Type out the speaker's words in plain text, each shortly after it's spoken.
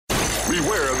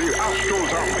Beware the Astro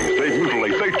Zombies. They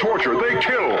mutilate, they torture, they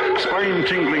kill.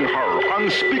 Spine-tingling horror,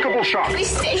 unspeakable shock. If we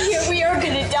stay here, we are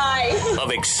gonna die. Of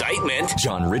excitement.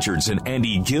 John Richards and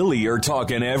Andy Gilley are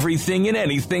talking everything and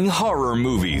anything horror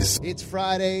movies. It's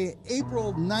Friday,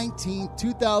 April 19th,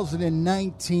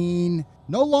 2019.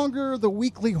 No longer the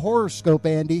weekly horoscope,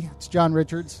 Andy. It's John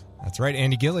Richards. That's right,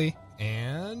 Andy Gilley.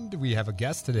 And we have a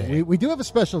guest today. We do have a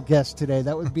special guest today.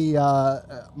 That would be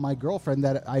my girlfriend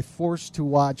that I forced to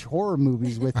watch horror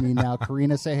movies with me now.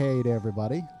 Karina, say hey to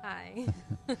everybody. Hi.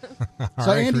 So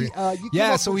right, Andy,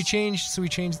 we changed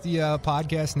the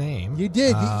podcast name. You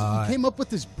did. You came up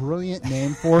with this brilliant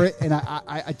name for it, and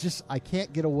I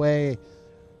can't get away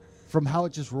from how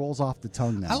it just rolls off the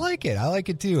tongue now. I like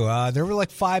it too. There were like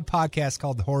 5 podcasts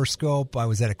called The Horoscope. I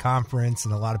was at a conference,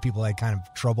 and a lot of people had kind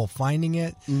of trouble finding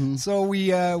it. Mm-hmm. So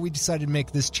we decided to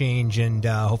make this change, and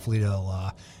hopefully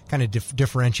it'll kind of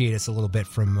differentiate us a little bit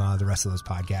from the rest of those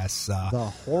podcasts.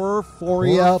 The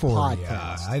Horrorphoria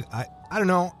podcast. I don't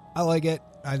know. I like it.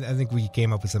 I think we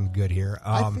came up with something good here.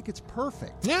 I think it's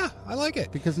perfect. Yeah, I like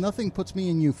it. Because nothing puts me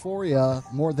in euphoria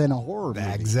more than a horror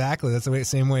movie. Exactly. That's the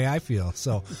same way I feel.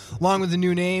 So, along with the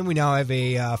new name, we now have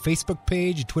a Facebook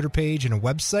page, a Twitter page, and a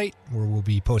website where we'll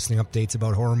be posting updates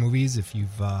about horror movies. If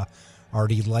you've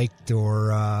already liked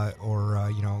or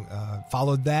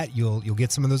followed that, you'll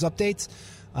get some of those updates.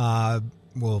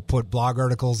 We'll put blog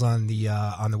articles on the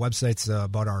websites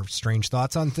about our strange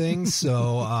thoughts on things.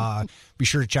 So be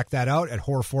sure to check that out at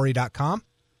horrorphoria.com.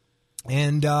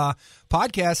 And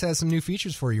podcast has some new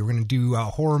features for you. We're going to do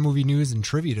horror movie news and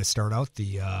trivia to start out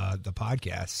the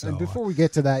podcast. So, and before we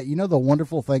get to that, you know the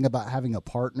wonderful thing about having a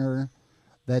partner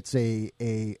that's a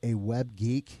web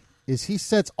geek is he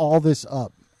sets all this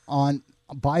up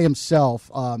by himself.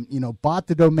 Bought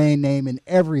the domain name and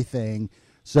everything.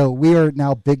 So we are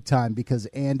now big time because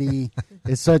Andy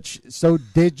is so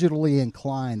digitally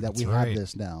inclined that we have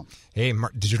this now. Hey,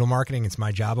 digital marketing, it's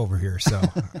my job over here, so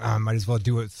might as well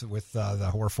do it with the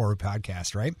Horror Forward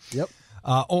podcast, right? Yep.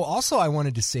 Also, I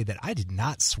wanted to say that I did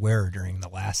not swear during the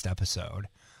last episode.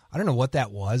 I don't know what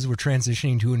that was. We're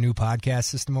transitioning to a new podcast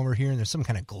system over here, and there's some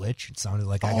kind of glitch. It sounded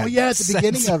like I got at the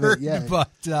beginning of it, yeah.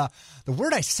 But the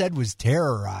word I said was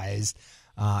terrorized.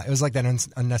 It was like that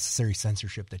unnecessary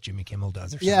censorship that Jimmy Kimmel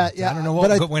does or something. Yeah. I don't know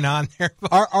what went on there.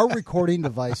 Our recording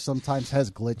device sometimes has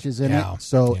glitches in it.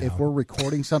 So if we're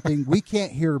recording something, we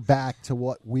can't hear back to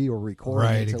what we were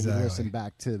recording until we listen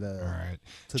back to the All right.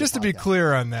 To Just the to be podcast.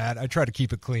 clear on that, I try to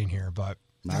keep it clean here, but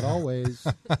Not always.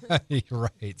 You're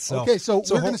right. So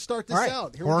we're going to start this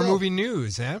out. Here horror we go. movie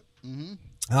news, huh? Mm-hmm.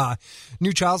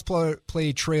 New Child's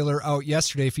Play trailer out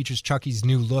yesterday features Chucky's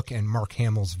new look and Mark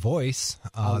Hamill's voice.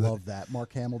 I love that.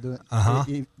 Mark Hamill doing it. Uh-huh.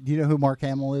 Do you know who Mark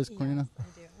Hamill is, Karina?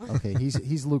 I do. Okay,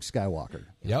 he's Luke Skywalker.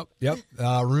 Yep.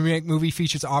 Remake movie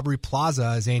features Aubrey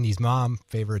Plaza as Andy's mom,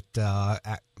 favorite,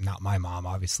 not my mom,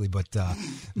 obviously, but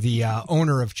the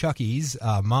owner of Chucky's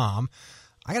mom.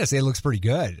 I gotta say, it looks pretty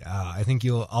good. I think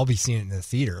I'll be seeing it in the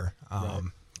theater.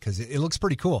 Because it looks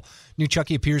pretty cool. New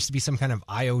Chucky appears to be some kind of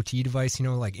IoT device,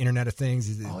 like Internet of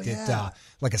Things.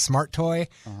 Like a smart toy.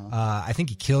 I think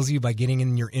he kills you by getting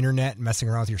in your internet and messing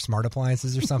around with your smart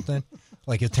appliances or something.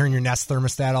 Like he'll turn your Nest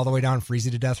thermostat all the way down and freeze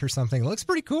you to death or something. It looks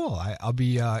pretty cool. I'll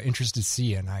be interested to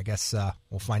see it. And I guess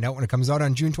we'll find out when it comes out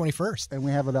on June 21st. And we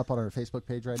have it up on our Facebook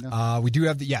page right now? We do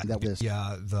have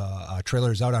the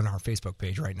trailer is out on our Facebook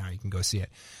page right now. You can go see it.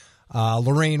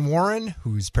 Lorraine Warren,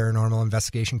 whose paranormal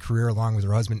investigation career along with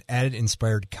her husband Ed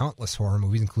inspired countless horror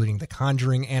movies, including The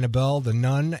Conjuring, Annabelle, The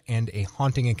Nun, and A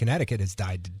Haunting in Connecticut, has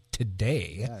died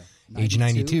today, age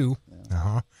 92.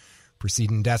 Yeah.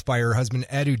 Preceding death by her husband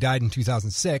Ed, who died in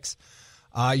 2006.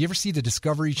 You ever see the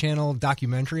Discovery Channel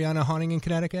documentary on A Haunting in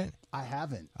Connecticut? I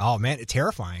haven't. Oh, man, it's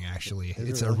terrifying, actually.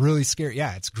 It's a really scary...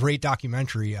 Yeah, it's a great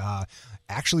documentary.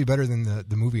 Actually better than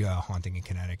the movie Haunting in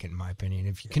Connecticut, in my opinion.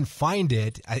 If you can find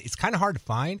it, it's kind of hard to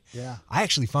find. Yeah. I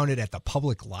actually found it at the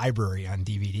public library on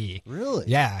DVD. Really?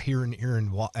 Yeah, here in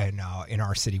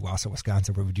our city, Wausau,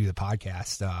 Wisconsin, where we do the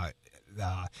podcast.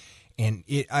 And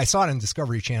I saw it on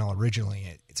Discovery Channel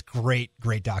originally. It's a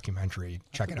great documentary.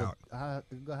 Check it out. I'm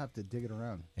going to have to dig it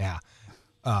around. Yeah.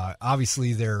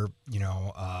 Obviously, they're,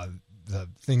 the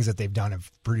things that they've done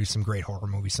have produced some great horror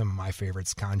movies. Some of my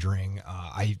favorites, Conjuring.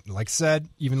 I said,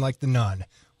 even like The Nun,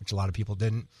 which a lot of people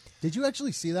didn't. Did you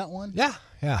actually see that one? Yeah.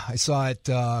 I saw it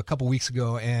a couple weeks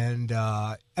ago, and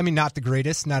not the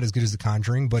greatest, not as good as The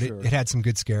Conjuring, but it had some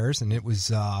good scares, and it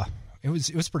was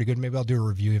pretty good. Maybe I'll do a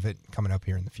review of it coming up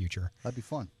here in the future. That'd be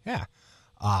fun. Yeah.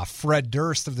 Fred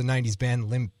Durst of the 90s band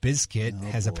Limp Bizkit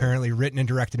has apparently written and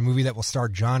directed a movie that will star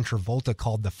John Travolta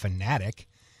called The Fanatic.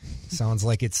 Sounds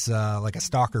like it's like a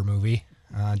stalker movie.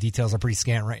 Details are pretty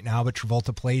scant right now, but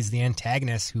Travolta plays the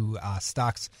antagonist who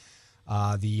stalks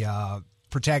the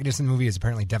protagonist in the movie is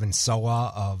apparently Devon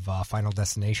Sawa of Final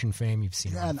Destination fame. You've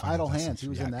seen him and Idle Hands. He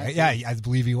was in that. Yeah, I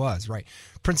believe he was, right.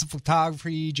 Prince of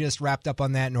Photography just wrapped up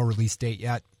on that. No release date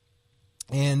yet.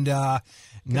 And Can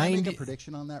I make a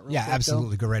prediction on that real quick,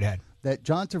 absolutely. though? Go right ahead. That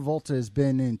John Travolta has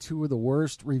been in two of the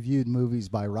worst reviewed movies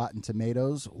by Rotten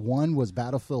Tomatoes. One was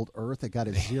Battlefield Earth. It got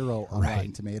a 0 on Right.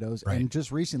 Rotten Tomatoes. Right. And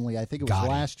just recently, I think it was Gotti.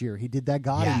 last year, he did that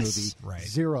Gotti Yes, movie, right.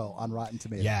 0 on Rotten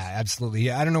Tomatoes. Yeah, absolutely.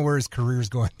 Yeah, I don't know where his career's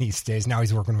going these days. Now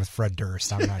he's working with Fred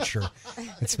Durst. I'm not sure.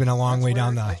 It's been a long way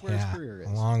down that's where his career is.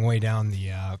 a long way down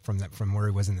the from where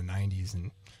he was in the 90s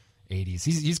and 80s.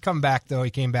 He's come back though. He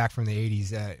came back from the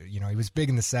 80s. He was big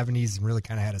in the 70s and really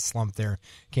kind of had a slump there.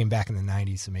 Came back in the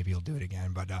 90s, so maybe he'll do it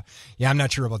again. But I'm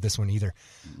not sure about this one either.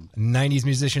 90s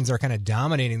musicians are kind of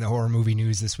dominating the horror movie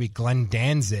news this week. Glenn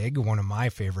Danzig, one of my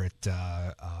favorite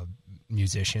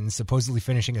musicians, supposedly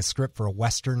finishing a script for a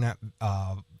Western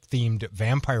themed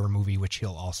vampire movie, which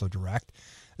he'll also direct.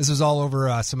 This was all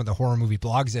over some of the horror movie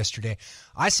blogs yesterday.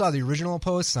 I saw the original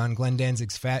posts on Glenn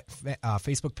Danzig's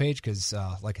Facebook page because,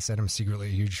 like I said, I'm secretly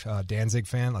a huge Danzig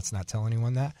fan. Let's not tell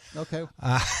anyone that. Okay.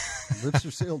 Lips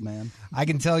are sealed, man. I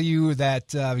can tell you that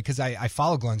because I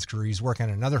follow Glenn's career. He's working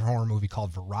on another horror movie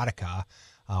called Verotica,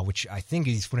 which I think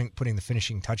he's putting the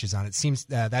finishing touches on. It seems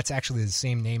that's actually the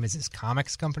same name as his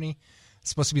comics company. It's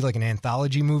supposed to be like an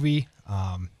anthology movie.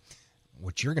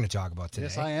 Which you're going to talk about today.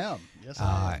 Yes, I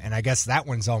am. And I guess that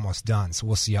one's almost done, so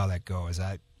we'll see how that goes.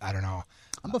 I don't know.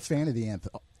 I'm a fan of the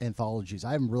anthologies.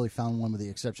 I haven't really found one, with the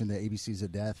exception of the ABCs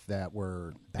of Death, that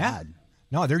were bad.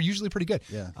 Yeah. No, they're usually pretty good.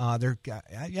 Yeah.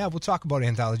 We'll talk about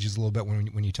anthologies a little bit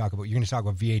when you talk about. You're going to talk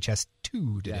about VHS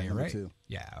 2 today, number right? 2.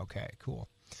 Yeah. Okay. Cool.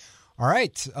 All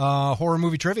right. Horror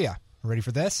movie trivia. Ready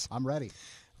for this? I'm ready.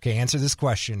 Okay, answer this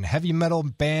question. Heavy metal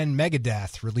band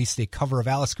Megadeth released a cover of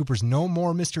Alice Cooper's No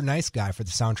More Mr. Nice Guy for the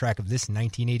soundtrack of this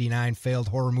 1989 failed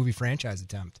horror movie franchise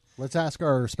attempt. Let's ask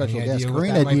our special Any guest, idea what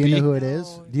Karina. that might Do you be? know who it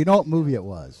is? Do you know what movie it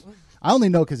was? I only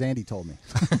know because Andy told me.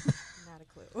 Not a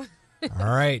clue.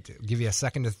 All right, I'll give you a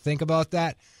second to think about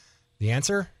that. The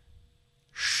answer?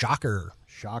 Shocker.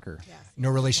 Shocker. No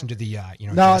relation to the,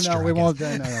 No, gesture, we I won't.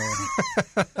 guess.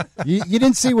 No. You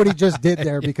didn't see what he just did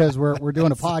there because we're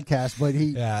doing a podcast, but he.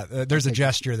 Yeah, there's a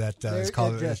gesture that is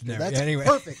called. Gesture. That's anyway.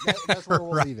 perfect. That's where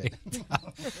we'll leave it.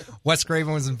 Wes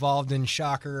Craven was involved in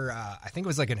Shocker. I think it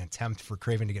was like an attempt for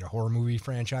Craven to get a horror movie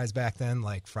franchise back then,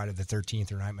 like Friday the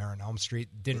 13th or Nightmare on Elm Street.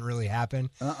 Didn't really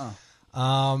happen.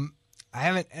 I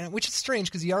haven't, which is strange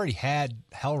because he already had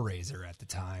Hellraiser at the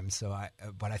time. So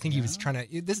but I think he was trying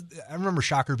to. I remember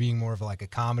Shocker being more of like a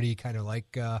comedy, kind of like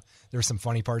there were some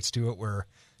funny parts to it where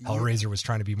Hellraiser was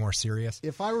trying to be more serious.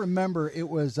 If I remember, it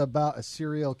was about a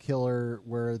serial killer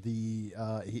where he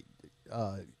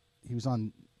was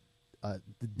on.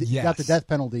 He got the death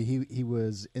penalty. He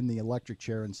was in the electric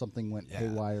chair and something went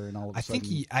haywire, and all of a sudden. I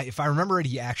think if I remember it,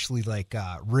 he actually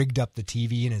rigged up the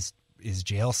TV in his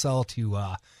jail cell to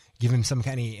give him some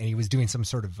kind of, and he was doing some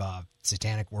sort of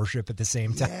satanic worship at the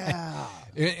same time. Yeah.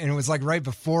 And it was like right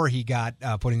before he got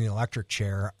put in the electric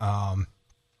chair.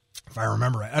 If I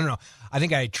remember it, I don't know. I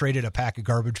think I traded a pack of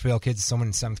Garbage Pail Kids to someone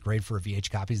in 7th grade for a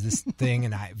VHS copy of this thing,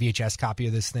 and VHS copy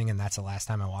of this thing, and that's the last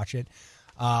time I watched it.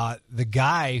 The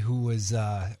guy who was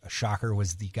a Shocker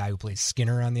was the guy who plays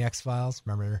Skinner on the X-Files.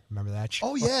 Remember that show?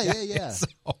 Oh yeah. So,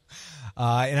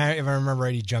 and if I remember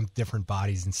right, he jumped different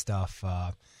bodies and stuff.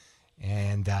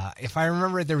 And if I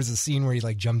remember it, there was a scene where he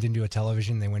jumped into a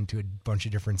television. They went to a bunch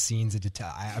of different scenes.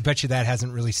 I bet you that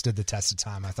hasn't really stood the test of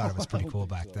time. I thought it was pretty cool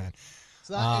back then.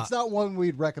 It's not one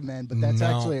we'd recommend, but that's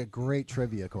actually a great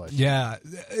trivia question. Yeah,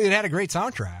 it had a great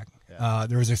soundtrack. Yeah.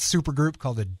 There was a super group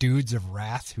called the Dudes of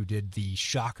Wrath who did the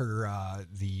Shocker,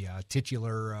 the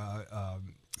titular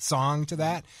song to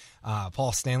that.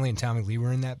 Paul Stanley and Tommy Lee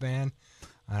were in that band.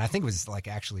 And I think it was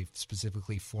actually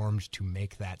specifically formed to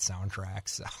make that soundtrack.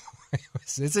 So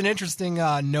it's an interesting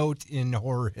note in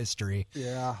horror history.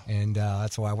 Yeah. And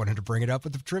that's why I wanted to bring it up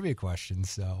with the trivia question.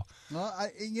 So, well,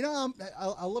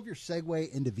 I love your segue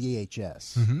into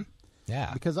VHS. Mm-hmm.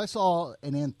 Yeah. Because I saw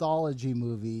an anthology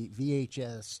movie,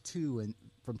 VHS 2,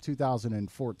 from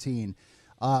 2014.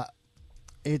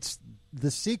 It's the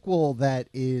sequel that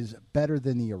is better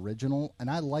than the original, and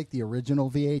I like the original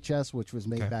VHS, which was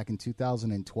made back in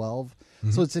 2012.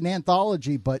 Mm-hmm. So it's an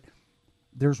anthology, but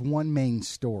there's one main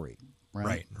story,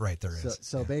 right? Right, there is.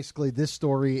 So basically, this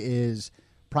story is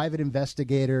private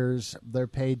investigators. They're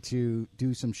paid to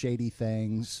do some shady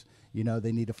things.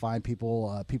 They need to find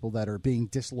people that are being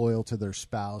disloyal to their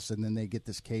spouse, and then they get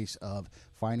this case of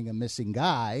finding a missing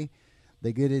guy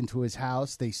They get into his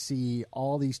house. They see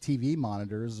all these TV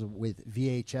monitors with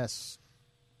VHS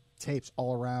tapes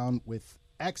all around with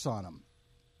X on them.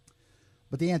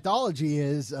 But the anthology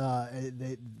is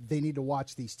they need to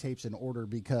watch these tapes in order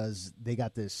because they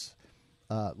got this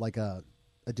like a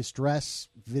distress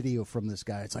video from this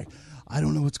guy. It's like, I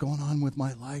don't know what's going on with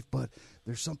my life, but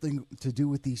there's something to do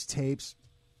with these tapes.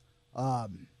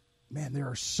 Man, there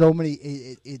are so many.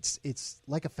 It's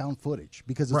like a found footage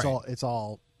because it's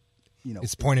all.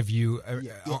 It's point of view.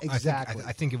 Exactly.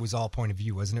 I think it was all point of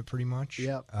view, wasn't it? Pretty much.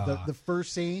 Yeah. The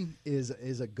first scene is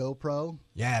a GoPro.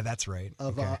 Yeah, that's right.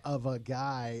 Of a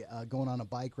guy going on a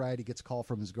bike ride. He gets a call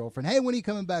from his girlfriend. Hey, when are you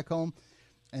coming back home?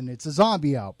 And it's a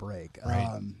zombie outbreak.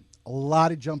 Right. A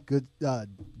lot of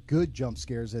good jump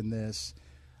scares in this.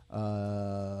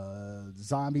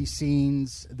 Zombie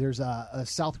scenes. There's a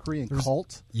South Korean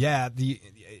cult. Yeah,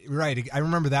 right. I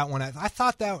remember that one. I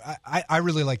thought that I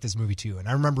really liked this movie too, and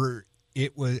I remember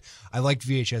I liked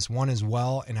VHS 1 as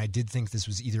well, and I did think this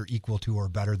was either equal to or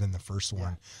better than the first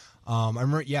one. I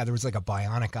remember. Yeah, there was like a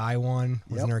bionic eye one.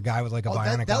 Wasn't there a guy with like a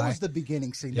bionic eye? That was the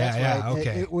beginning scene. Yeah, That's right.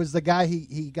 Okay. It was the guy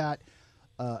he got.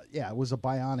 It was a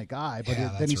bionic eye, but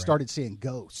then he started seeing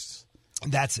ghosts.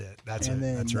 That's it. That's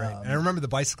right. And I remember the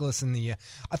bicyclists and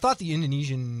I thought the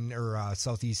Indonesian or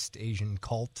Southeast Asian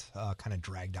cult kind of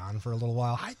dragged on for a little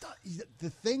while. I thought the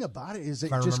thing about it is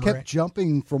it just kept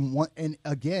jumping from one. And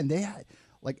again, they had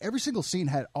like every single scene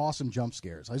had awesome jump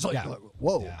scares. I was like,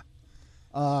 whoa. Yeah.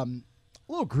 A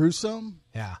little gruesome.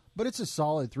 Yeah. But it's a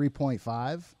solid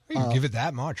 3.5. You give it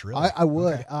that much, really? I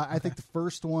would. Okay. I think the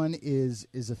first one is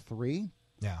a 3.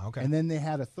 Yeah, okay. And then they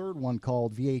had a third one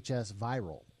called VHS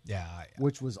Viral. Yeah.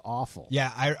 Which was awful.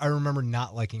 Yeah, I remember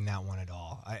not liking that one at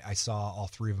all. I saw all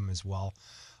 3 of them as well.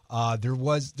 I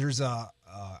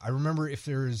remember if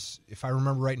I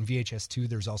remember right in VHS 2,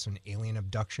 there's also an alien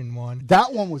abduction one.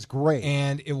 That one was great.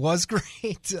 And it was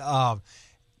great.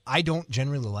 I don't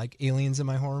generally like aliens in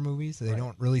my horror movies. They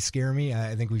don't really scare me.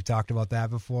 I think we've talked about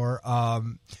that before.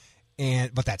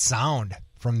 But that sound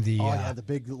from the the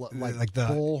big like the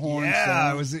bullhorn.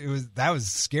 Yeah, sound. that was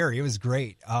scary. It was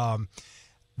great.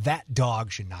 That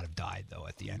dog should not have died, though,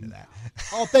 at the end of that.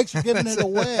 Oh, thanks for giving it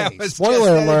away.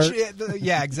 Spoiler alert.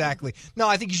 Yeah, exactly. No,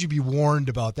 I think you should be warned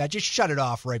about that. Just shut it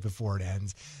off right before it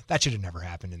ends. That should have never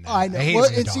happened in that. I know.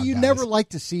 And see, you never like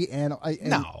to see animals.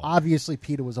 No. Obviously,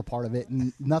 PETA was a part of it,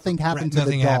 and nothing happened to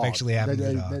the dog. Nothing actually happened to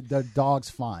the dog. The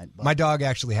dog's fine. But. My dog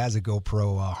actually has a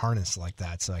GoPro harness like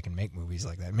that, so I can make movies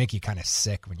like that. Make you kind of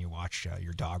sick when you watch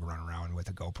your dog run around with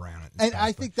a GoPro on it. And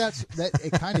I think that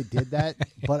it kind of did that,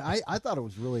 but I thought it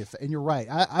was really and you're right.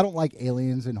 I don't like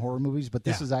aliens in horror movies, but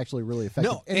this is actually really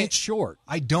effective. No, and it's short.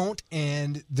 I don't,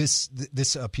 and this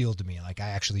appealed to me. Like,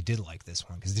 I actually did like this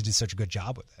one because they did such a good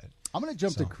job with it. I'm going to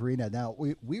jump to Karina now.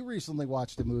 We recently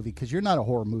watched a movie because you're not a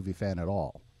horror movie fan at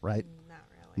all, right?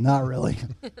 Not really.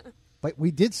 But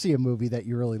we did see a movie that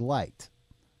you really liked.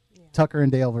 Yeah. Tucker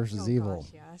and Dale versus Evil.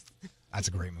 Gosh, yes. That's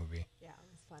a great movie. Yeah,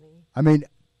 it was funny. I mean,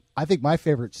 I think my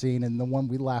favorite scene and the one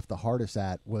we laughed the hardest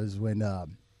at was when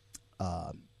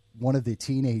one of the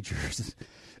teenagers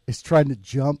is trying to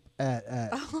jump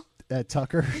at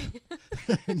Tucker,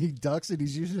 and he ducks and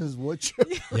he's using his wood chipper.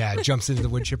 Yeah, jumps into the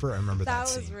wood chipper. I remember that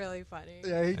scene. That was really funny.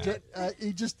 Yeah,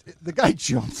 the guy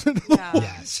jumps into the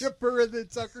wood chipper, and then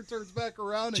Tucker turns back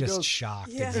around and goes shocked.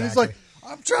 Yeah. Exactly. And he's like,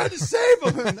 "I'm trying to save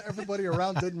him," and everybody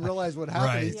around didn't realize what happened.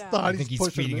 Right. He thought I think he's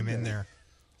feeding him in there.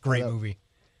 Great movie.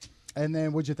 And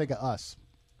then, what'd you think of Us?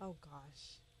 Oh gosh.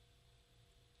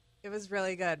 It was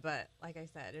really good, but like I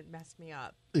said, it messed me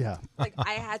up. Yeah. Like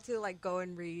I had to go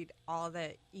and read all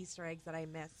the Easter eggs that I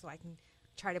missed so I can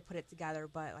try to put it together.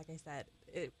 But like I said,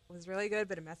 it was really good,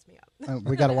 but it messed me up.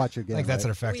 We got to watch it again. I think that's an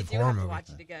effective horror movie. We do have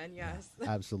to watch it again. Yes.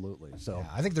 Absolutely. So yeah,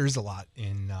 I think there's a lot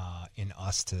in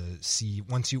Us to see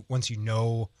once you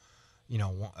know.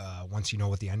 Once you know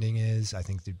what the ending is, I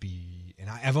think there'd be, and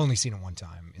I've only seen it one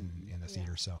time in the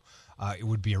theater, so it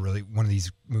would be one of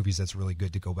these movies that's really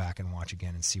good to go back and watch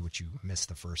again and see what you missed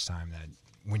the first time that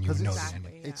when you know the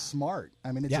ending. It's smart.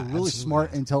 I mean, it's a really absolutely.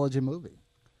 smart, intelligent movie.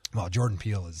 Well, Jordan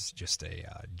Peele is just a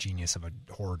genius of a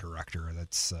horror director.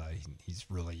 That's he's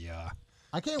really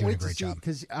I can't doing wait a great to see job.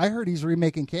 because I heard he's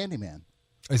remaking Candyman.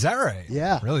 Is that right?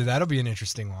 Yeah. Really, that'll be an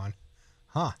interesting one.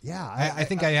 Huh. Yeah. I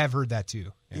think I have heard that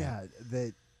too. Yeah.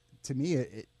 To me,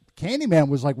 Candyman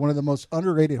was like one of the most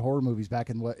underrated horror movies back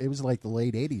in it was like the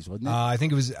late 80s, wasn't it? I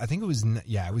think it was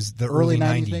the early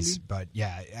 90s, but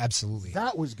yeah, absolutely.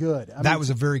 That was good. That was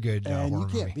a very good and horror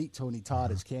you can't movie. beat Tony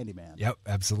Todd as Candyman. Yep,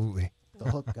 absolutely.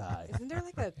 The hook guy. Isn't there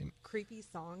like a creepy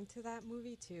song to that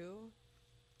movie too?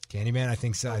 Candyman, I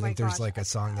think so. Oh I my think there's gosh. like a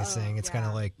song they sing. It's kind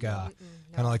of yeah. like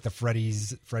No. the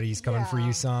Freddy's Coming for Yeah.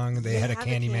 You song. They had a have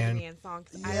Candyman. song.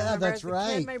 'Cause I Yeah, remember that's as a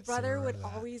right. Kid, my brother would remember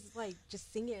that. always like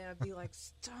just sing it, and I'd be like,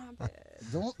 "Stop it!"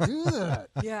 Don't do that.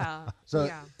 Yeah. So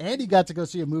yeah. Andy got to go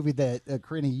see a movie that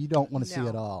Karina, you don't want to see No.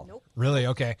 at all. Nope. Really?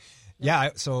 Okay. Yeah.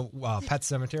 So Pet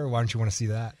Sematary. Why don't you want to see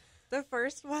that? The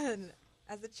first one,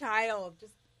 as a child,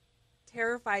 just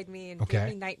terrified me and Okay. gave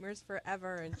me nightmares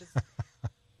forever, and just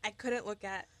I couldn't look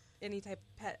at any type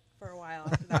of pet for a while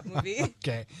after that movie.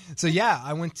 Okay. So yeah,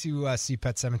 I went to see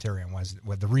Pet Sematary on Wednesday,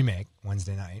 with the remake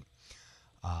Wednesday night.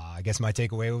 I guess my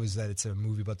takeaway was that it's a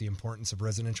movie about the importance of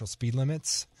residential speed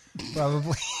limits.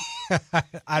 Probably.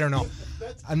 I don't know.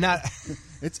 I'm not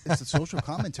It's a social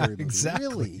commentary movie.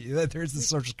 exactly. Really? There's the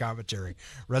social commentary.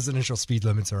 Residential speed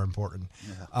limits are important.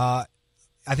 I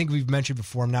think we've mentioned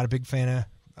before. I'm not a big fan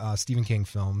of Stephen King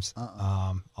films.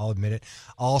 I'll admit it.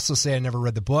 I'll also say I never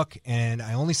read the book, and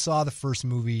I only saw the first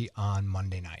movie on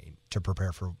Monday night to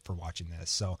prepare for watching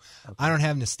this. So I don't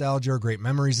have nostalgia or great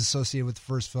memories associated with the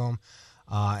first film.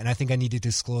 And I think I need to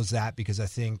disclose that because I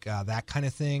think that kind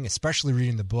of thing, especially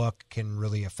reading the book, can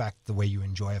really affect the way you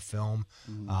enjoy a film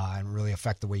and really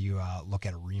affect the way you look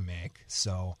at a remake.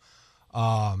 So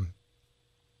I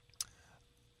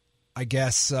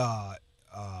guess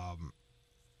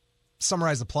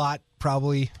summarize the plot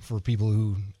probably for people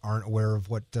who aren't aware of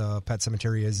what Pet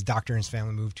Sematary is. Doctor and his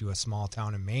family moved to a small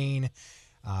town in Maine.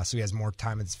 So he has more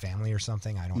time with his family or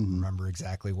something. I don't remember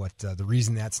exactly what the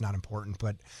reason. That's not important.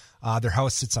 But their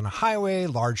house sits on a highway.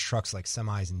 Large trucks like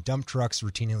semis and dump trucks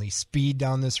routinely speed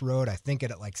down this road. I think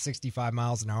at like 65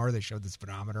 miles an hour. They showed this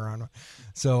speedometer on.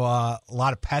 So a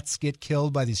lot of pets get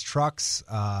killed by these trucks.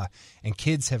 And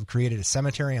kids have created a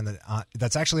cemetery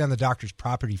that's actually on the doctor's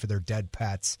property for their dead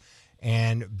pets.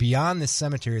 And beyond this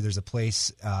cemetery, there's a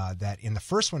place that in the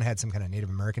first one had some kind of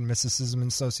Native American mysticism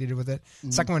associated with it.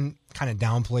 Second one kind of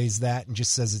downplays that and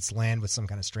just says it's land with some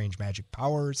kind of strange magic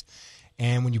powers.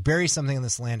 And when you bury something on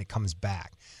this land, it comes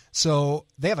back. So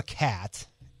they have a cat,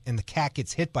 and the cat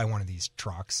gets hit by one of these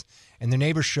trucks, and the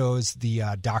neighbor shows the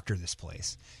doctor this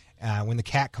place. When the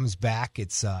cat comes back,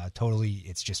 it's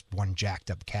just one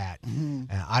jacked up cat.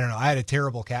 I don't know. I had a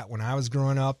terrible cat when I was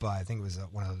growing up. I think it was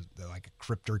one of the like a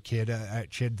cryptor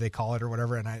chid they call it or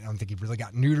whatever. And I don't think he really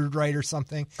got neutered right or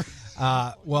something.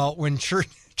 Well, when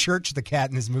Church the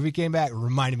cat in this movie came back, it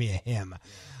reminded me of him.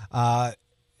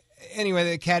 Anyway,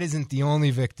 the cat isn't the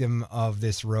only victim of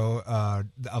this road. I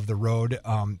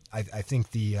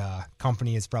think the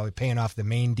company is probably paying off the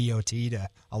Maine DOT to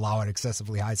allow an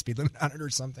excessively high speed limit on it or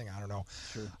something. I don't know.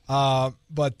 Sure.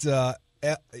 But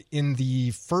in the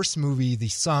first movie, the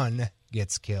son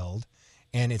gets killed,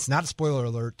 and it's not a spoiler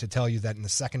alert to tell you that in the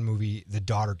second movie, the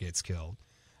daughter gets killed.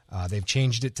 They've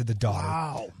changed it to the daughter.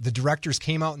 Wow. The directors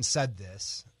came out and said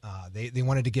this. They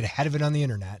wanted to get ahead of it on the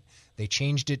internet. They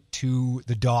changed it to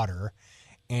the daughter,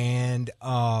 and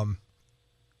I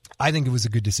think it was a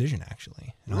good decision,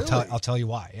 actually. And Really? I'll tell you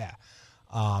why. Yeah.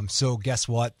 So guess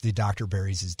what? The doctor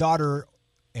buries his daughter,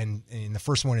 and in the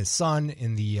first one, his son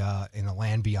in the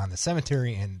land beyond the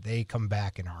cemetery, and they come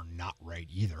back and are not right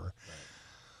either.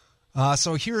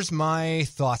 So here's my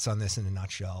thoughts on this in a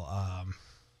nutshell.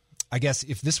 I guess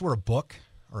if this were a book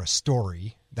or a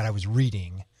story that I was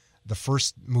reading, the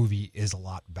first movie is a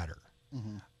lot better.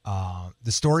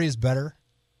 The story is better,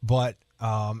 but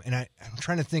and I'm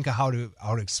trying to think of how to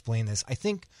explain this. I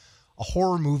think a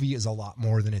horror movie is a lot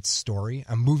more than its story.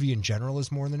 A movie in general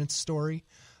is more than its story.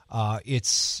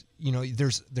 It's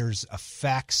there's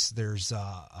effects, there's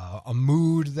a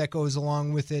mood that goes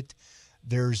along with it.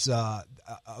 There's a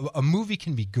movie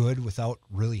can be good without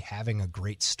really having a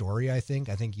great story. I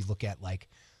think you look at like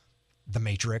The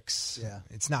Matrix. Yeah.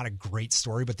 It's not a great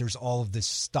story, but there's all of this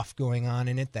stuff going on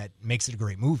in it that makes it a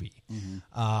great movie.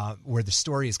 Where the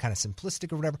story is kind of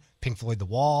simplistic or whatever. Pink Floyd The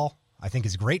Wall, I think,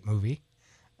 is a great movie.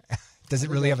 Does it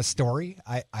really have a story?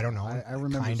 I don't know. I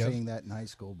remember kind of. seeing that in high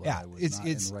school, but Yeah, I was it's- not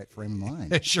in it's- the right frame of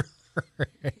mind. Sure.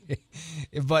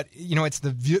 But it's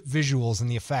the visuals and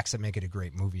the effects that make it a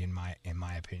great movie in my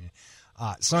opinion.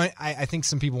 So I think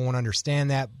some people won't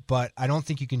understand that, but I don't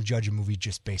think you can judge a movie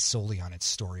just based solely on its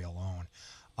story alone.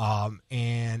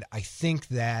 And I think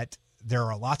that there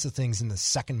are lots of things in the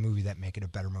second movie that make it a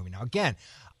better movie. Now, again,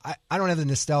 I don't have the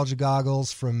nostalgia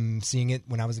goggles from seeing it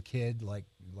when I was a kid. Like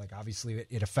obviously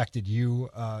it affected you,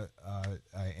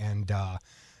 and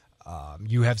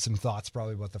you have some thoughts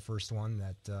probably about the first one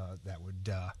that would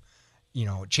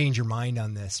change your mind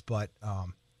on this. But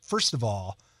first of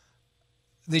all,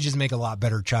 they just make a lot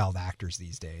better child actors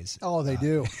these days. Oh, they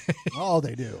do. Oh,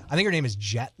 they do. I think her name is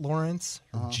Jet Lawrence.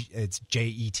 It's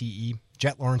Jette.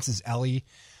 Jet Lawrence is Ellie.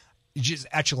 just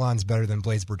echelons better than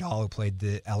Blaise Bardot, who played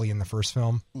the Ellie in the first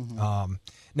film.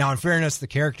 Now, in fairness, the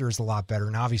character is a lot better,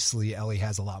 and obviously Ellie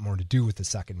has a lot more to do with the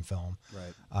second film,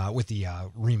 with the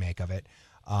remake of it.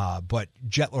 But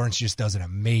Jet Lawrence just does an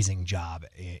amazing job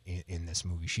in this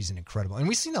movie. She's an incredible, and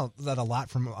we've seen that a lot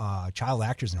from child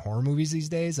actors in horror movies these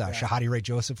days. Shahadi Ray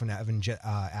Joseph and Evan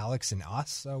Alex in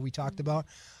Us, we talked about.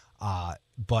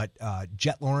 But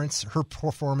Jet Lawrence, her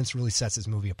performance really sets this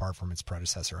movie apart from its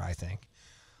predecessor, I think.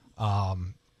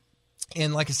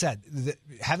 And like I said,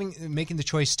 making the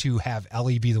choice to have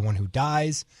Ellie be the one who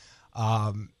dies,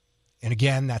 and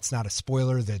again, that's not a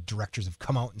spoiler. The directors have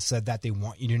come out and said that they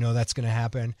want you to know that's going to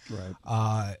happen. Right.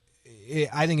 I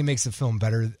think it makes the film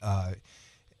better. I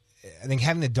think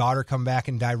having the daughter come back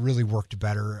and die really worked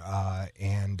better.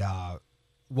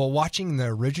 While watching the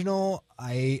original,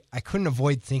 I couldn't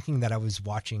avoid thinking that I was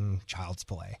watching Child's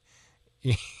Play.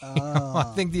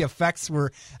 I think the effects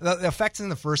in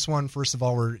the first one, first of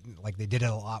all, were like they did it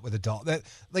a lot with adult.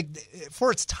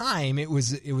 For its time, it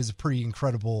was a pretty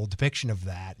incredible depiction of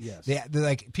that. Yes,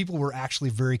 like people were actually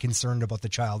very concerned about the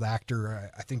child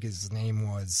actor. I think his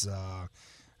name was.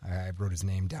 I wrote his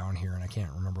name down here, and I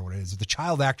can't remember what it is. The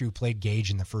child actor who played Gage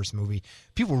in the first movie,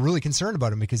 people were really concerned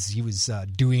about him because he was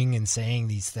doing and saying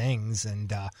these things,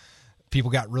 and people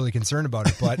got really concerned about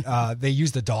it. But they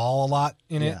used the doll a lot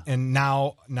in it, and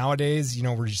nowadays,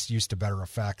 we're just used to better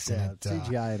effects and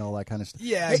CGI and all that kind of stuff.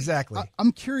 Yeah, exactly.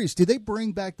 I'm curious. Did they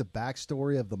bring back the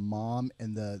backstory of the mom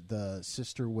and the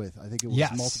sister with? I think it was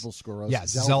multiple sclerosis. Yes,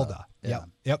 Zelda.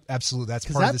 Yep, absolutely.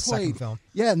 That's part of the second film.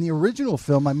 Yeah, in the original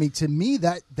film, I mean, to me,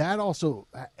 that also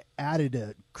added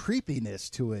a creepiness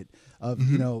to it of,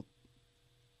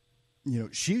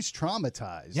 she's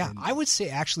traumatized. Yeah, I would say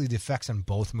actually the effects on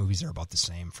both movies are about the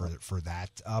same for that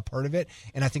part of it.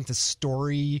 And I think the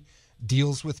story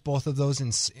deals with both of those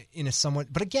in a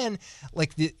somewhat, but again,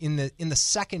 like in the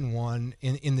second one,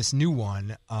 in this new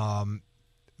one,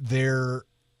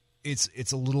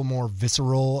 it's a little more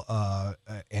visceral,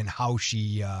 and how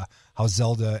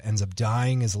Zelda ends up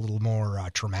dying is a little more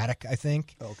traumatic, I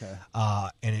think. Okay.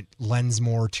 And it lends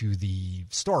more to the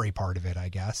story part of it, I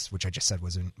guess, which I just said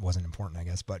wasn't important, I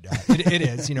guess, but it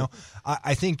is.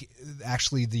 I think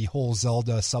actually the whole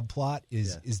Zelda subplot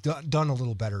is done a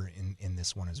little better in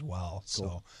this one as well.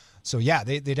 Cool. So yeah,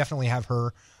 they definitely have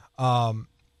her, and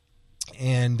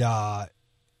I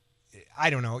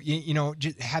don't know,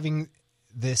 just having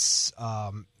this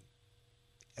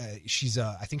she's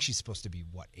I think she's supposed to be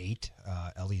 8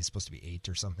 Ellie is supposed to be 8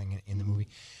 or something in the movie.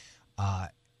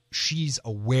 She's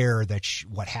aware that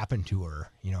what happened to her.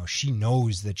 She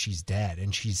knows that she's dead,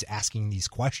 and she's asking these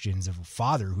questions of her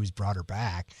father who's brought her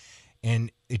back, and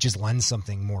it just lends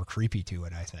something more creepy to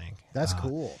it, I think. That's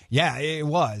cool. Yeah, it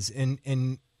was. And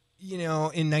in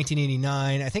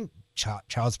 1989, I think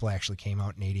Child's Play actually came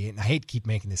out in 88, and I hate to keep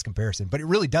making this comparison, but it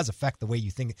really does affect the way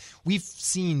you think. We've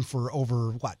seen for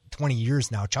over 20 years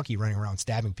now Chucky running around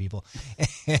stabbing people,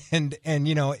 and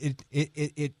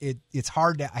it's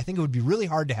hard to. I think it would be really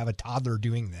hard to have a toddler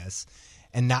doing this,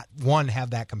 and not one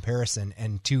have that comparison,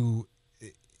 and two,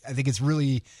 I think it's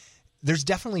really there's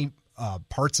definitely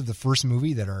parts of the first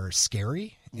movie that are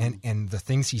scary, and the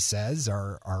things he says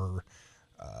are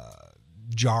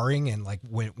jarring, and like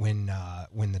when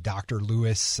the Dr.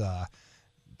 Lewis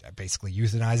basically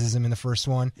euthanizes him in the first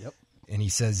one, and he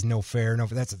says no fair,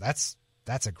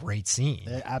 that's a great scene.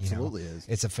 It absolutely is.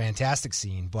 It's a fantastic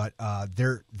scene, but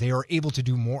they are able to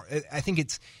do more. I think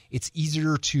it's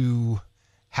easier to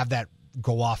have that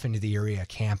go off into the area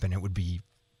camp, and it would be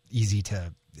easy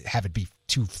to have it be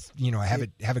too,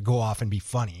 have it go off and be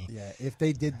funny. Yeah, if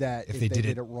they did that, if they did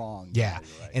it wrong. Yeah,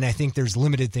 right. And I think there's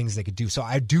limited things they could do. So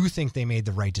I do think they made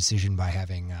the right decision by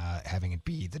having it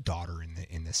be the daughter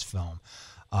in this film,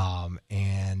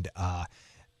 and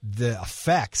the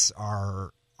effects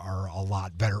are a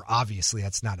lot better. Obviously,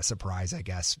 that's not a surprise, I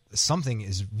guess. Something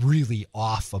is really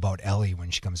off about Ellie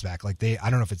when she comes back. Like I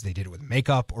don't know if they did it with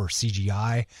makeup or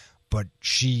CGI, but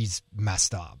she's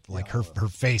messed up. Like her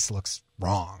face looks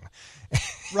wrong.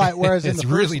 Right. Whereas it's in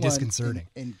the really first disconcerting.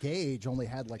 And Gage only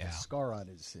had like a scar on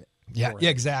his forehead. Yeah,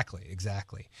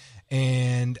 exactly.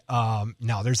 And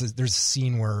now there's a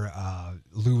scene where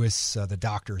Lewis, the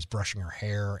doctor, is brushing her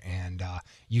hair, and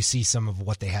you see some of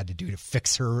what they had to do to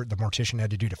fix her. The mortician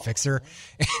had to do to fix her.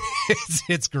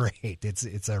 It's great.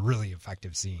 It's a really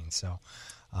effective scene. So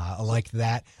I like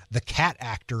that. The cat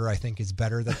actor, I think, is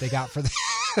better that they got for the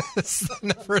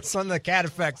first one. The cat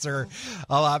effects are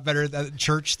a lot better.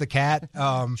 Church the cat.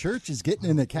 Church is getting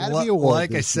an Academy Award.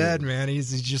 Like I said, man,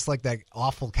 he's just like that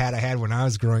awful cat I had when I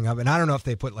was growing up. And I don't know if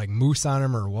they put like mousse on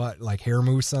him or what, like hair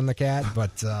mousse on the cat.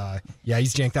 But yeah,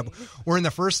 he's janked up. Or in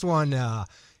the first one,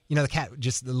 the cat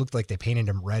just it looked like they painted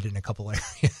him red in a couple areas.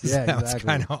 Yeah, that exactly. was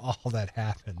kind of all that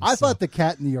happened. I thought the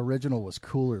cat in the original was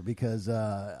cooler because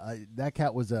that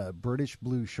cat was a British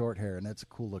blue short hair, and that's a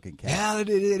cool looking cat. Yeah, it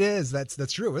is.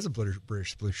 That's true. It was a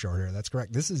British blue short hair. That's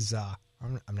correct. This is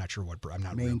I'm not sure what I'm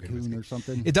not Maine real good with Coon it. or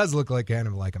something. It does look like kind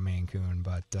of like a Maine Coon,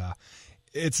 but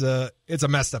it's a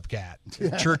messed up cat.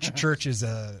 Church is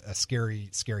a scary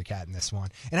cat in this one,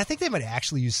 and I think they might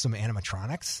actually use some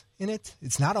animatronics in it.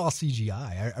 It's not all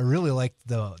CGI. I really liked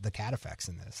the cat effects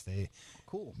in this.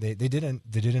 Cool. They did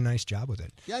a nice job with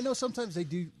it. Yeah, I know sometimes they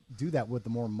do that with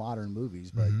the more modern movies,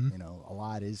 but a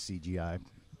lot is CGI.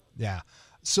 Yeah.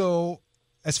 So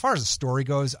as far as the story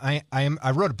goes, I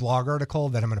wrote a blog article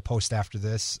that I'm going to post after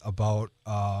this about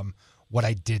what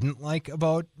I didn't like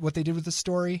about what they did with the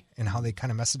story and how they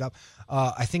kind of messed it up.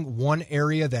 I think one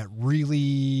area that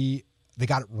really they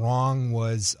got it wrong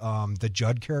was the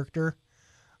Judd character.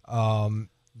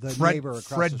 Neighbor across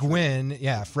Fred the Gwynn,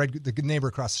 the neighbor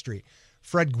across the street.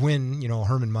 Fred Gwynn,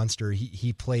 Herman Munster,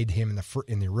 he played him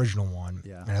in the original one.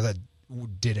 Yeah. And I thought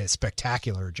did a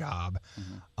spectacular job.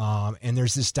 And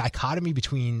there's this dichotomy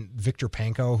between Victor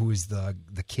Pankow, who is the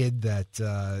kid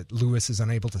that Lewis is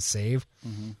unable to save,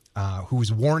 who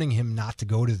is warning him not to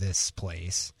go to this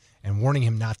place and warning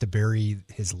him not to bury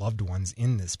his loved ones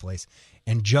in this place,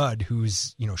 and Judd,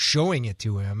 who's showing it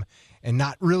to him and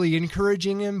not really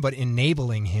encouraging him but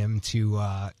enabling him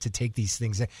to take these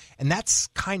things, and that's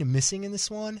kind of missing in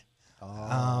this one.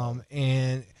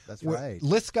 And that's right.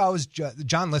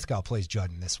 John Lithgow plays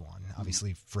Judd in this one.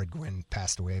 Obviously, Fred Gwynn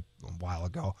passed away a while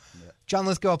ago. Yeah. John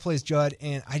Lithgow plays Judd,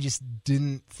 and I just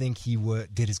didn't think he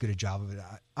did as good a job of it.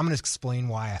 I'm going to explain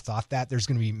why I thought that. There's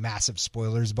going to be massive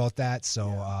spoilers about that, so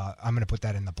I'm going to put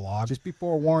that in the blog. Just be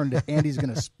forewarned, Andy's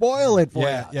going to spoil it for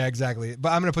you. Yeah, exactly. But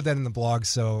I'm going to put that in the blog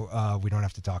so we don't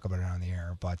have to talk about it on the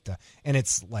air. But and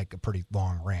it's like a pretty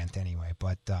long rant anyway.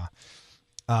 But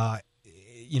and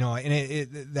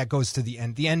that goes to the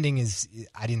end. The ending is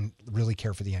I didn't really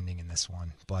care for the ending in this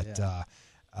one, but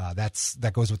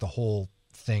that goes with the whole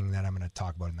thing that I'm going to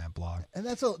talk about in that blog. And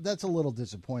that's a little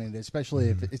disappointing, especially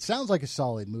if it sounds like a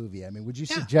solid movie. I mean, would you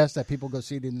suggest that people go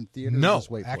see it in the theater? No, or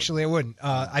just wait for actually, I wouldn't.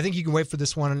 I think you can wait for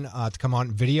this one to come out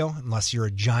in video, unless you're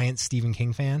a giant Stephen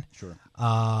King fan. Sure.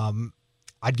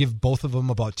 I'd give both of them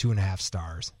about 2.5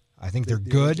 stars. I think they're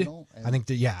good. I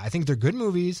think they're good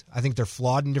movies. I think they're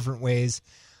flawed in different ways.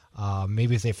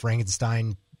 Maybe if they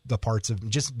Frankenstein the parts of,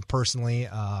 just personally,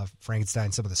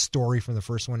 Frankenstein, some of the story from the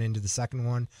first one into the second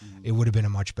one, it would have been a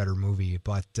much better movie.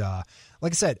 But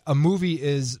like I said, a movie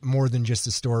is more than just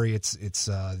a story. It's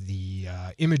the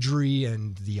imagery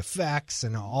and the effects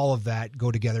and all of that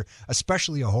go together,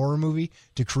 especially a horror movie,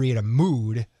 to create a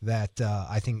mood that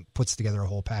I think puts together a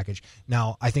whole package.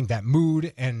 Now, I think that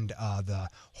mood and the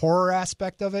horror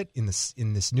aspect of it in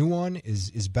this new one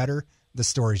is better. The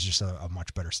story is just a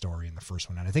much better story in the first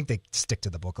one, and I think they stick to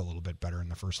the book a little bit better in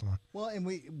the first one. Well, and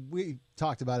we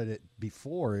talked about it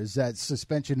before, is that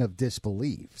suspension of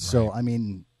disbelief. Right. So, I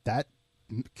mean, that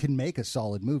can make a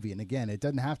solid movie. And again, it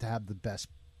doesn't have to have the best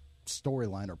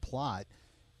storyline or plot.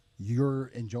 You're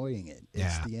enjoying it.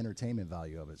 It's the entertainment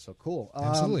value of it. So cool.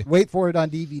 Absolutely. Wait for it on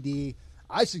DVD.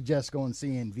 I suggest going and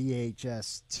seeing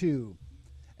VHS 2.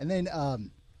 And then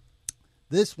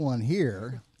this one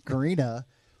here, Karina,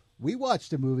 we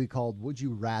watched a movie called Would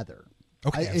You Rather.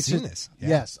 Okay, I've seen this. Yeah.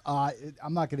 Yes.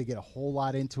 I'm not going to get a whole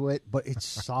lot into it, but it's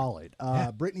solid.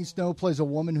 Brittany Snow plays a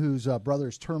woman whose brother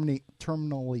is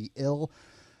terminally ill.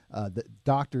 The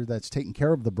doctor that's taking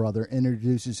care of the brother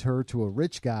introduces her to a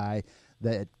rich guy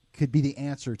that could be the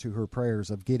answer to her prayers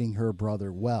of getting her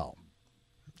brother well.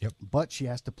 Yep. But she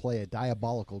has to play a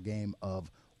diabolical game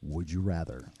of Would You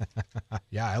Rather.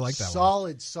 Yeah, I like that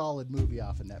one. Solid movie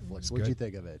off of Netflix. What'd you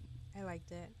think of it? I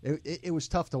liked it. It was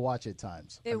tough to watch at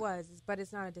times. It was, but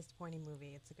it's not a disappointing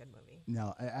movie. It's a good movie.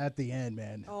 No, at the end,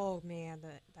 man. Oh man,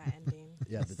 that ending.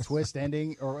 Yeah, the twist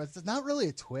ending, or it's not really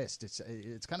a twist.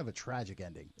 It's kind of a tragic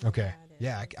ending. Okay.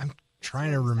 Yeah, I'm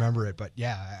trying to remember it, but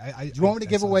yeah. Do you want me to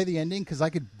give away the ending? Because I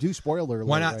could do spoiler alert.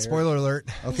 Why not? Right Spoiler alert.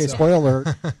 Okay, spoiler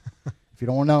alert. If you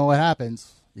don't know what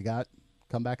happens, you got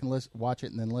come back and watch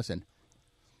it and then listen.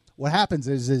 What happens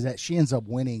is that she ends up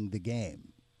winning the game.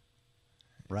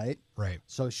 Right? Right.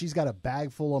 So she's got a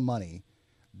bag full of money.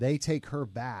 They take her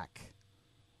back.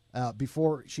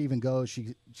 Before she even goes,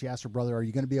 she asks her brother, "Are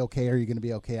you going to be okay? Are you going to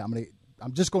be okay?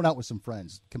 I'm just going out with some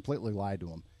friends." Completely lied to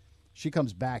him. She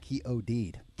comes back. He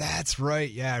OD'd. That's right.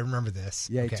 Yeah, I remember this.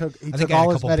 Yeah, he Okay. took I think I had all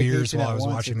a his couple beers medication while I at was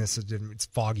once watching and- this. It's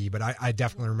foggy, but I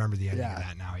definitely remember the ending of Yeah.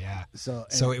 that now. Yeah.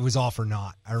 So it was all for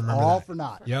naught. I remember all that. for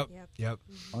naught. Yep. Yep. Yep.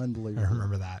 Unbelievable. I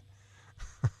remember that.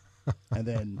 And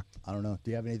then I don't know.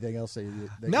 Do you have anything else? That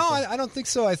No, I don't think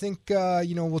so. I think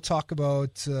we'll talk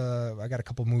about. I got a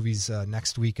couple movies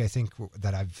next week. I think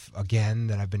that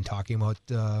I've been talking about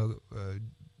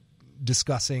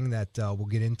discussing that we'll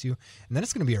get into, and then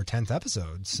it's going to be our 10th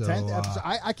episode. So 10th episode.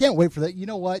 I can't wait for that. You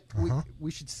know what?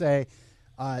 We should say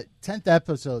 10th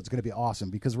episode is going to be awesome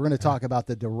because we're going to talk about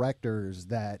the directors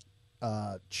that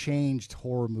changed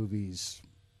horror movies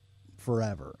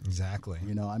forever. Exactly.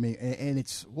 You know, I mean,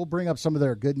 and we'll bring up some of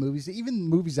their good movies, even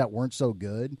movies that weren't so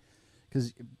good.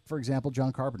 Because, for example,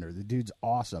 John Carpenter, the dude's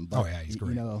awesome. But, he's great.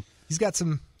 You know, he's got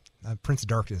some Prince of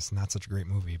Darkness, not such a great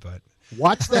movie, but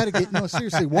watch that again. No,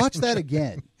 seriously, watch that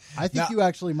again. I think you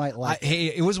actually might like it. Hey,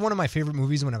 it was one of my favorite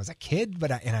movies when I was a kid,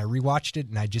 but I rewatched it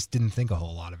and I just didn't think a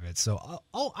whole lot of it. So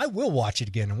I will watch it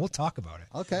again and we'll talk about it.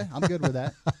 Okay, I'm good with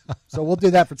that. So we'll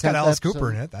do that for 10th Got Alice episode.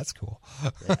 Cooper in it. That's cool.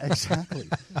 Yeah, exactly.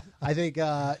 I think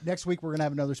next week we're going to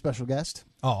have another special guest.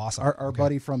 Oh, awesome. Our Okay.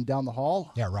 buddy from down the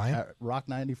hall. Yeah, Ryan. At Rock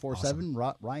 94.7.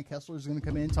 Awesome. Ryan Kessler is going to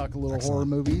come in, talk a little Excellent. horror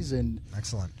movies. And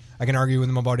Excellent. I can argue with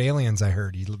him about Aliens, I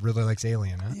heard. He really likes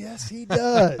Alien, huh? yes, he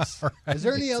does. right. Is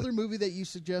there any other movie that you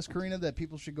suggest, Karina, that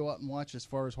people should go out and watch as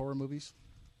far as horror movies?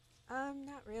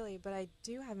 Not really, but I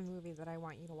do have a movie that I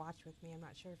want you to watch with me. I'm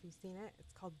not sure if you've seen it.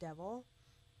 It's called Devil.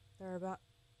 They're about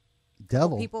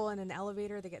Devil. people in an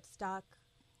elevator that get stuck.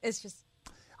 It's just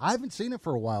I haven't seen it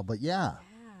for a while, but yeah.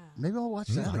 Maybe I'll watch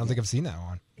No, that. I don't think I've seen that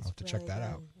one. it's I'll have to really check that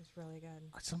good. out. It's really good.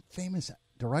 Some famous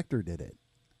director did it.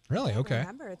 Really? I Okay.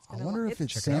 remember it's I been wonder if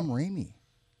it's Check it Sam out. Raimi.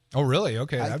 Oh, really?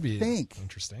 Okay. I That'd be think.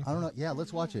 interesting. I don't know. Yeah,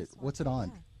 let's watch it. let's What's watch it on?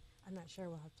 Yeah. I'm not sure.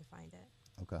 We'll have to find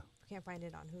it. Okay. We can't find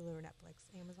it on Hulu or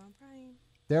Netflix. Amazon Prime.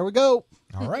 There we go.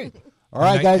 All right. All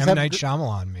right, guys. M. have a Night good-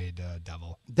 Shyamalan made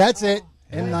Devil. That's it.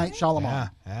 Oh, M. yeah. Night Shyamalan. Yeah,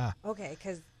 yeah. Okay,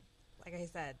 because like I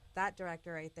said, that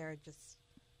director right there just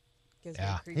gives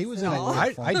Yeah. me creeps. He was and in a all.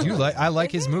 lot. I do like I like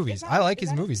Is his it? movies. Is that- I like is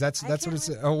his that- movies. That's I what can't it's.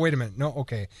 remember. Oh, wait a minute. No,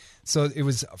 okay. So it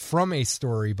was from a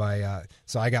story by.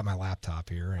 So I got my laptop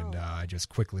here and I just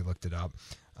quickly looked it up.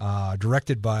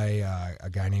 Directed by a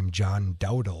guy named John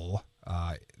Dowdle.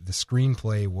 The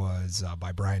screenplay was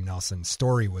by Brian Nelson.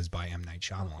 Story was by M. Night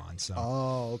Shyamalan. So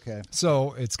Oh, okay.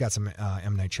 so it's got some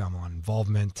M. Night Shyamalan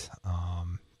involvement.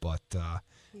 But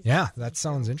yeah, that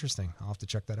sounds interesting. I'll have to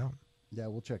check that out. Yeah,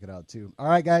 we'll check it out too. All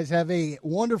right, guys, have a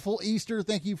wonderful Easter.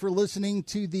 Thank you for listening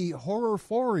to the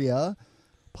Horrorphoria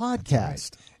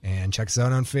podcast. And check us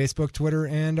out on Facebook, Twitter,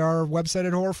 and our website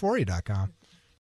at horrorphoria.com.